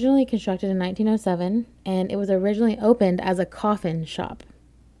originally constructed in 1907, and it was originally opened as a coffin shop.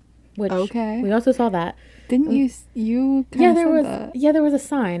 Which we also saw that. Didn't you kind of said that? Yeah, there was a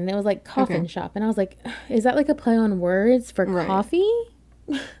sign, and it was like coffin shop, and I was like, is that like a play on words for coffee?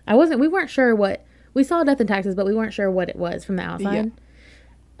 We weren't sure what, we saw Death and Taxes, but we weren't sure what it was from the outside.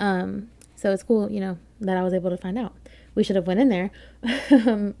 So it's cool, you know, that I was able to find out. We should have went in there.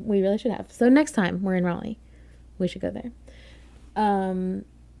 We really should have. So next time we're in Raleigh, we should go there.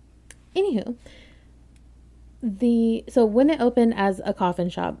 Anywho, so when it opened as a coffin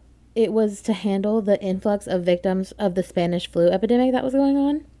shop, it was to handle the influx of victims of the Spanish flu epidemic that was going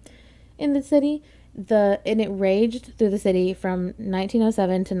on in the city. And it raged through the city from 1907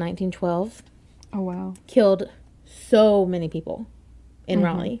 to 1912. Oh, wow. Killed so many people in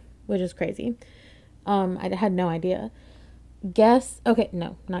Raleigh, which is crazy. I had no idea. Once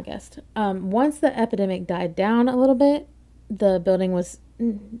the epidemic died down a little bit, the building was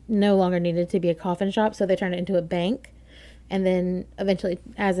no longer needed to be a coffin shop, so they turned it into a bank, and then eventually,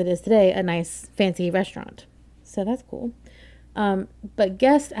 as it is today, a nice fancy restaurant. So that's cool. But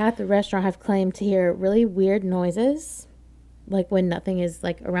guests at the restaurant have claimed to hear really weird noises, like when nothing is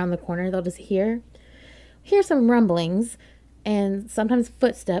like around the corner. They'll just hear some rumblings and sometimes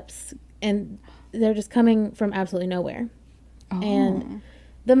footsteps, and they're just coming from absolutely nowhere. And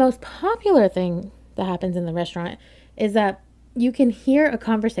the most popular thing that happens in the restaurant is that you can hear a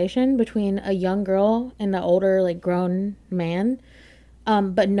conversation between a young girl and an older, like, grown man,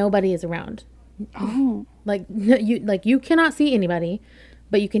 but nobody is around. Oh. You cannot see anybody,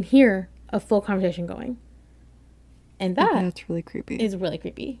 but you can hear a full conversation going. And that's really creepy. Is really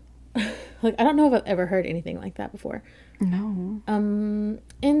creepy. Like, I don't know if I've ever heard anything like that before. No.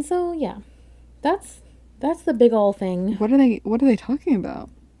 And so, yeah, that's the big old thing. What are they talking about?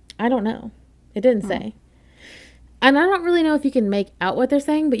 I don't know. It didn't say. And I don't really know if you can make out what they're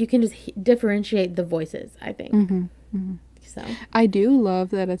saying, but you can just differentiate the voices, I think. So I do love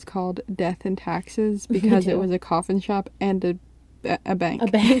that it's called Death and Taxes, because it was a coffin shop and a bank. A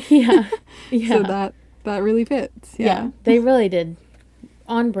bank, yeah. So that really fits. Yeah. They really did.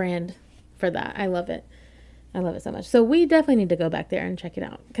 On brand for that. I love it. I love it so much. So we definitely need to go back there and check it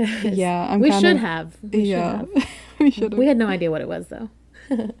out. Yeah, we should have. We should have. We had no idea what it was, though.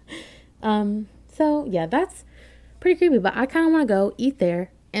 So yeah, that's pretty creepy. But I kind of want to go eat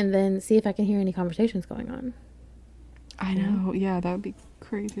there and then see if I can hear any conversations going on. I know. Yeah, that would be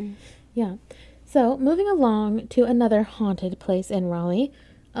crazy. Yeah. So moving along to another haunted place in Raleigh.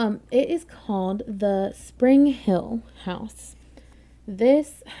 It is called the Spring Hill House.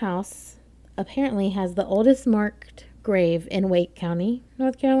 This house apparently has the oldest marked grave in Wake County,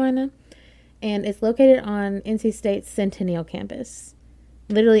 North Carolina, and it's located on NC State's Centennial campus.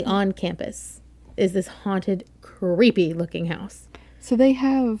 Literally on campus is this haunted, creepy looking house. So they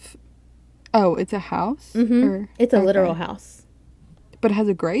have... Oh, it's a house? Mm-hmm. Or... It's a literal house. But it has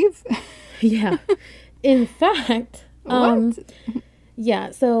a grave? Yeah. In fact... What?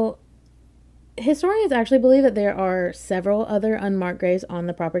 Yeah, so... Historians actually believe that there are several other unmarked graves on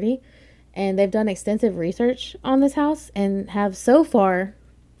the property, and they've done extensive research on this house and have so far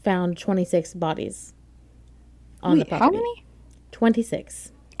found 26 bodies on the property. How many?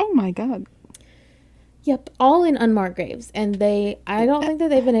 26. Oh my god. Yep, all in unmarked graves, and I don't think that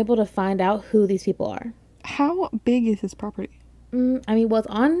they've been able to find out who these people are. How big is this property? I mean, well, it's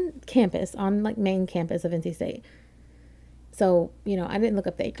on campus, on like main campus of NC State. So, I didn't look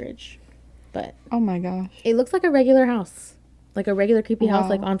up the acreage. But oh my gosh, it looks like a regular house, like a regular creepy house,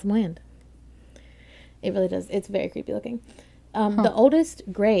 like on some land. It really does. It's very creepy looking. The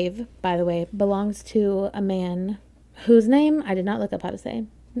oldest grave, by the way, belongs to a man whose name I did not look up how to say,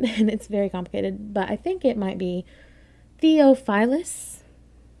 and it's very complicated. But I think it might be Theophilus.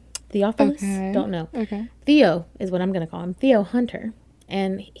 Okay. Don't know. Okay. Theo is what I'm going to call him. Theo Hunter,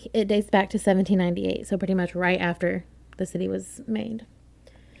 and it dates back to 1798, so pretty much right after the city was made.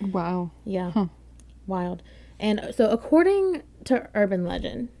 Wow. Yeah. Wild. And so according to urban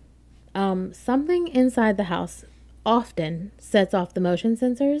legend, something inside the house often sets off the motion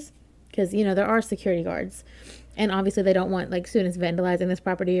sensors because, there are security guards. And obviously they don't want like students vandalizing this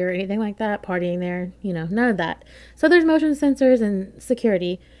property or anything like that, partying there, none of that. So there's motion sensors and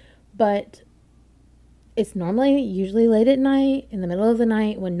security, but it's usually late at night, in the middle of the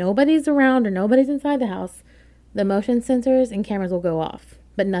night, when nobody's around or nobody's inside the house, the motion sensors and cameras will go off.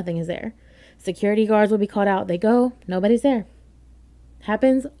 But nothing is there. Security guards will be called out. They go, nobody's there.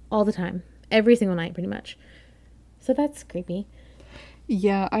 Happens all the time. Every single night, pretty much. So that's creepy.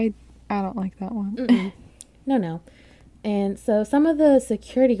 Yeah, I don't like that one. No. And so some of the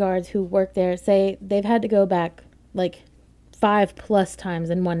security guards who work there say they've had to go back like 5+ times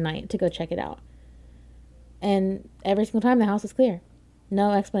in one night to go check it out. And every single time the house is clear.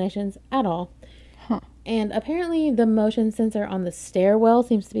 No explanations at all. And apparently the motion sensor on the stairwell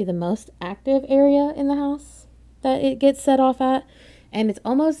seems to be the most active area in the house that it gets set off at. And it's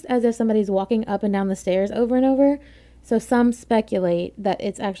almost as if somebody's walking up and down the stairs over and over. So some speculate that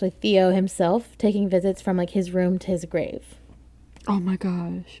it's actually Theo himself taking visits from like his room to his grave. Oh my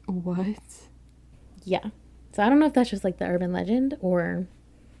gosh. What? Yeah. So I don't know if that's just like the urban legend or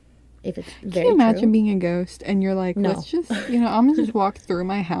if it's very Can you imagine true. being a ghost and you're like, No. let's just, I'm gonna just walk through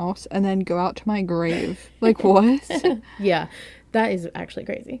my house and then go out to my grave. Like, what? Yeah, that is actually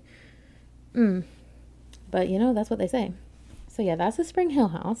crazy. But that's what they say. So yeah, that's the Spring Hill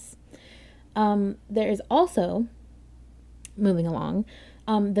house. There is also, moving along,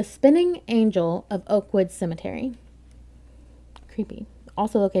 the Spinning Angel of Oakwood Cemetery. Creepy.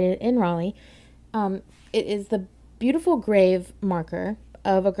 Also located in Raleigh. It is the beautiful grave marker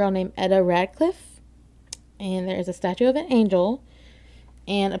of a girl named Etta Radcliffe, and there is a statue of an angel,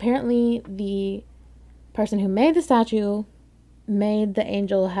 and apparently the person who made the statue made the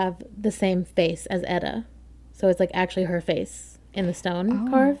angel have the same face as Etta, so it's like actually her face in the stone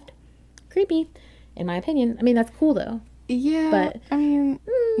carved. Creepy, in my opinion. I mean, that's cool though. Yeah, but I mean,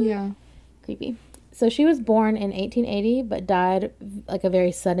 yeah, creepy. So she was born in 1880 but died like a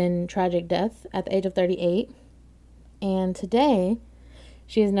very sudden tragic death at the age of 38, and today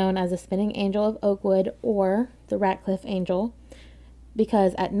she is known as the Spinning Angel of Oakwood or the Ratcliffe Angel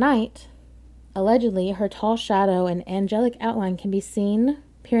because at night, allegedly, her tall shadow and angelic outline can be seen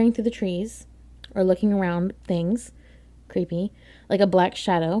peering through the trees or looking around things. Creepy. Like a black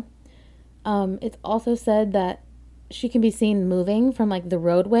shadow. It's also said that she can be seen moving from like the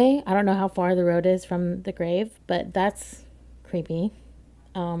roadway. I don't know how far the road is from the grave, but that's creepy.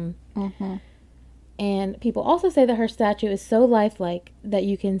 And people also say that her statue is so lifelike that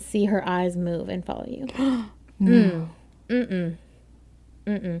you can see her eyes move and follow you.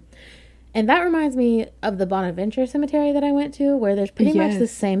 And that reminds me of the Bonaventure Cemetery that I went to, where there's pretty much the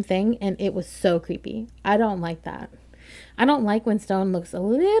same thing, and it was so creepy. I don't like that. I don't like when stone looks a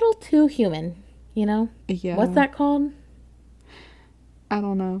little too human, Yeah. What's that called? I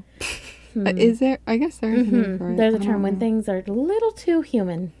don't know. Is there? I guess there's a name for it. There's a term when things are a little too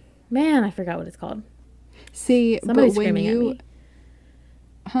human. Man, I forgot what it's called. See, somebody's but when screaming at me.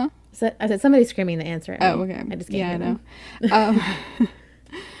 Huh? So, I said somebody's screaming the answer at me. Oh, okay. I just can't hear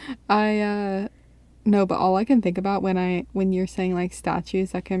them. No, but all I can think about when you're saying like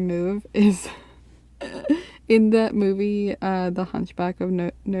statues that can move is in that movie, The Hunchback of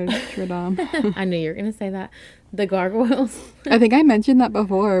Notre Dame. I knew you were gonna say that. The gargoyles. I think I mentioned that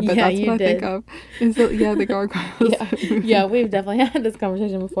before, but Yeah, that's you what I think did. of. Is the, yeah, the gargoyles. Yeah, we've definitely had this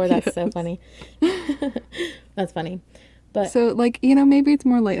conversation before. That's so funny. That's funny. But So, like, you know, maybe it's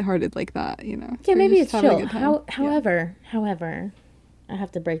more lighthearted like that, you know. yeah, We're maybe just it's having a chill. good time. However, I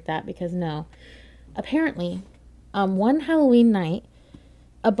have to break that because no. Apparently, one Halloween night,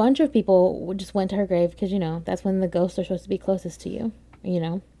 a bunch of people just went to her grave because, you know, that's when the ghosts are supposed to be closest to you, you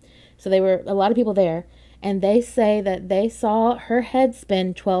know. So they were a lot of people there, and they say that they saw her head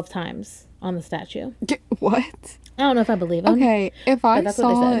spin 12 times on the statue. What? I don't know if I believe them. Okay, if but I that's what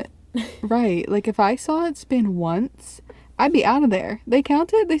they saw said. it, right, like if I saw it spin once, I'd be out of there. They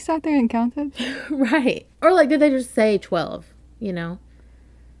counted? They sat there and counted? Right. Or like, did they just say 12, you know?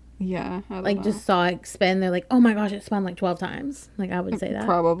 Yeah, I don't Like, know. just saw it spin. They're like, oh my gosh, it spun like 12 times. Like, I would say that.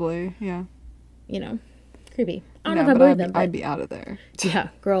 Probably, yeah. You know, creepy. I don't No, know if I but believe them. But I'd be out of there. yeah,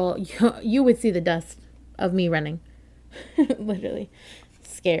 girl, you would see the dust of me running. Literally.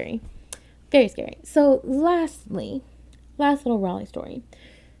 Scary. Very scary. So, lastly, last little Raleigh story.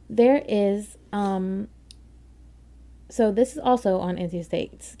 There is, so this is also on NC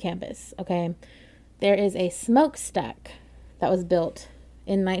State's campus, okay? There is a smokestack that was built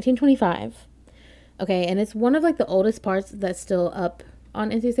in 1925, okay? And it's one of, like, the oldest parts that's still up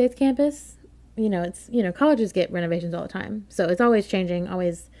on NC State's campus. You know, it's, you know, colleges get renovations all the time. So it's always changing,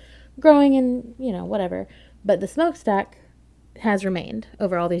 always growing and, you know, whatever. But the smokestack has remained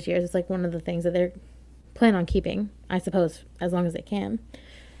over all these years. It's, like, one of the things that they're plan on keeping, I suppose, as long as they can.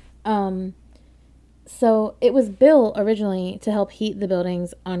 So it was built originally to help heat the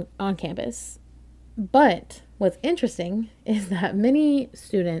buildings on campus. But what's interesting is that many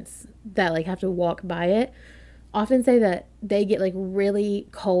students that like have to walk by it often say that they get like really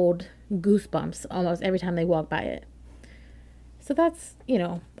cold goosebumps almost every time they walk by it. So that's, you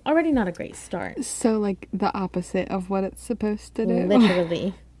know, already not a great start. So, like, the opposite of what it's supposed to do?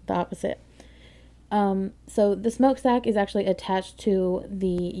 Literally the opposite. So the smokestack is actually attached to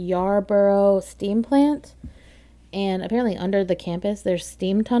the Yarborough steam plant, and apparently under the campus there's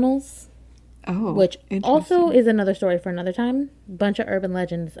steam tunnels, Oh, which also interesting. is another story for another time. Bunch of urban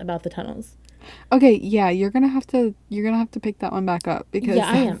legends about the tunnels. Okay, yeah, you're gonna have to pick that one back up because Yeah,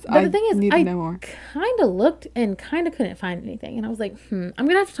 I am. But the thing is, need I to know more. kind of looked and kind of couldn't find anything, and I was like, I'm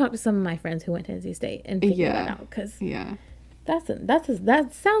gonna have to talk to some of my friends who went to NC State and figure that out because Yeah.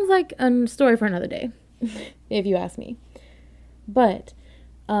 that sounds like a story for another day, if you ask me. But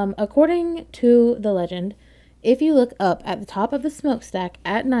according to the legend, if you look up at the top of the smokestack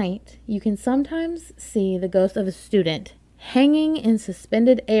at night, you can sometimes see the ghost of a student hanging in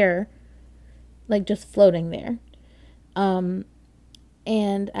suspended air, like just floating there. And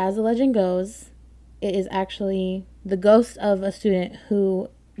as the legend goes, it is actually the ghost of a student who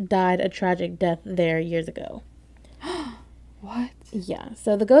died a tragic death there years ago. What? Yeah,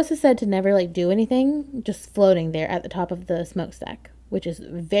 so the ghost is said to never like do anything, just floating there at the top of the smokestack, which is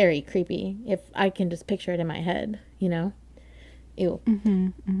very creepy. If I can just picture it in my head, you know, ew.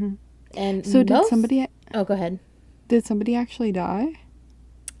 And So did somebody? Oh, go ahead. Did somebody actually die?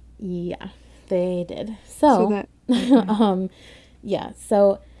 Yeah, they did. So So, that. yeah,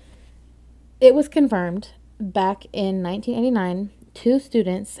 so it was confirmed back in 1989. 2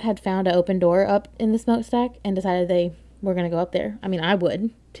 students had found an open door up in the smokestack and decided they were going to go up there. I mean, I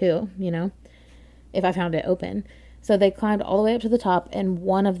would too, you know, if I found it open. So they climbed all the way up to the top, and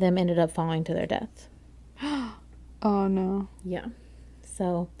one of them ended up falling to their death. Oh no. Yeah.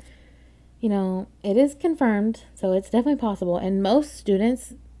 So, you know, it is confirmed, so it's definitely possible. And most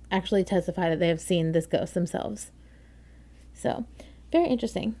students actually testify that they have seen this ghost themselves. So, very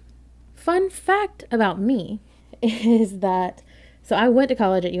interesting. Fun fact about me is that, so I went to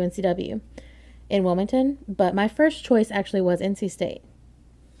college at UNCW in Wilmington, but my first choice actually was NC State.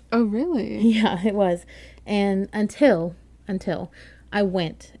 Oh really? Yeah, it was. And until I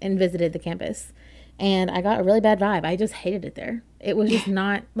went and visited the campus, and I got a really bad vibe. I just hated it there. It was just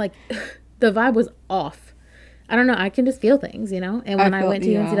not like the vibe was off. I don't know. I can just feel things, you know. And when I went to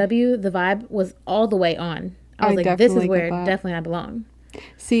UNCW, the vibe was all the way on. I was like, this is where definitely I belong.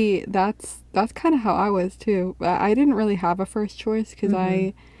 See, that's kind of how I was too. I didn't really have a first choice because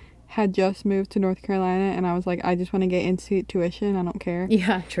I had just moved to North Carolina, and I was like, I just want to get in-state tuition. I don't care.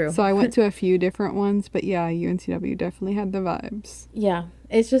 Yeah, true. So I went to a few different ones, but yeah, UNCW definitely had the vibes. Yeah,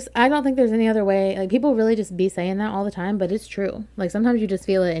 it's just, I don't think there's any other way. Like, people really just be saying that all the time, but it's true. Like, sometimes you just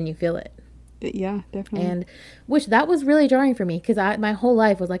feel it and you feel it. Yeah, definitely. And which that was really jarring for me because my whole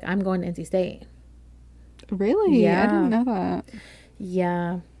life was like, I'm going to NC State. Really? Yeah. I didn't know that.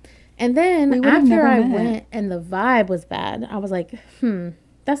 Yeah. And then after I went and the vibe was bad, I was like,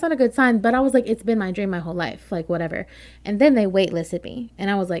 that's not a good sign. But I was like, it's been my dream my whole life, like whatever. And then they waitlisted me, and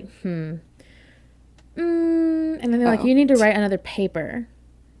I was like, and then they're like, you need to write another paper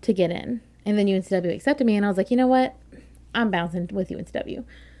to get in. And then UNCW accepted me, and I was like, you know what? I'm bouncing with UNCW.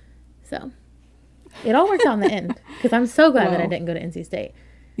 So it all worked out in the end, because I'm so glad that I didn't go to NC State.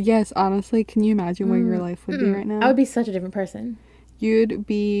 Yes, honestly, can you imagine where your life would be right now? I would be such a different person. You'd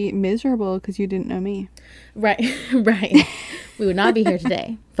be miserable because you didn't know me. Right, right. We would not be here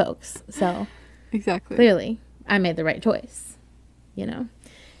today, folks. So exactly. Clearly, I made the right choice, you know.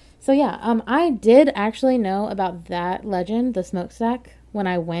 So yeah, I did actually know about that legend, the smokestack, when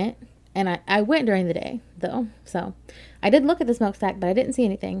I went. And I went during the day, though. So I did look at the smokestack, but I didn't see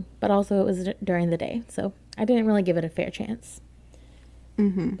anything. But also it was during the day. So I didn't really give it a fair chance.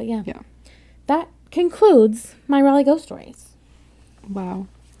 Mm-hmm. But yeah. That concludes my Raleigh ghost stories. Wow.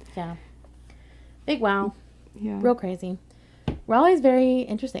 Yeah. Big wow. Yeah. Real crazy. Raleigh is very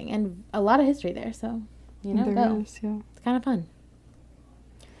interesting and a lot of history there. So, you know, there is, yeah. It's kind of fun.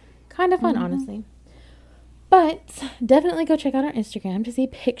 Kind of fun, honestly. But definitely go check out our Instagram to see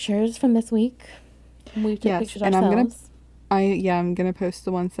pictures from this week. We took pictures and ourselves. I'm gonna post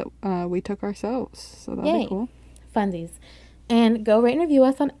the ones that we took ourselves. So that'll be cool. Funsies. And go rate and review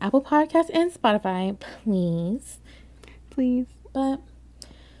us on Apple Podcasts and Spotify, please. Please. But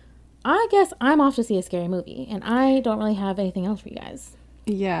I guess I'm off to see a scary movie, and I don't really have anything else for you guys.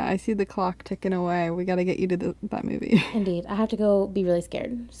 Yeah, I see the clock ticking away. We gotta get you to that movie. Indeed. I have to go be really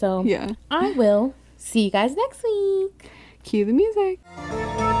scared. So yeah. I will see you guys next week. Cue the music.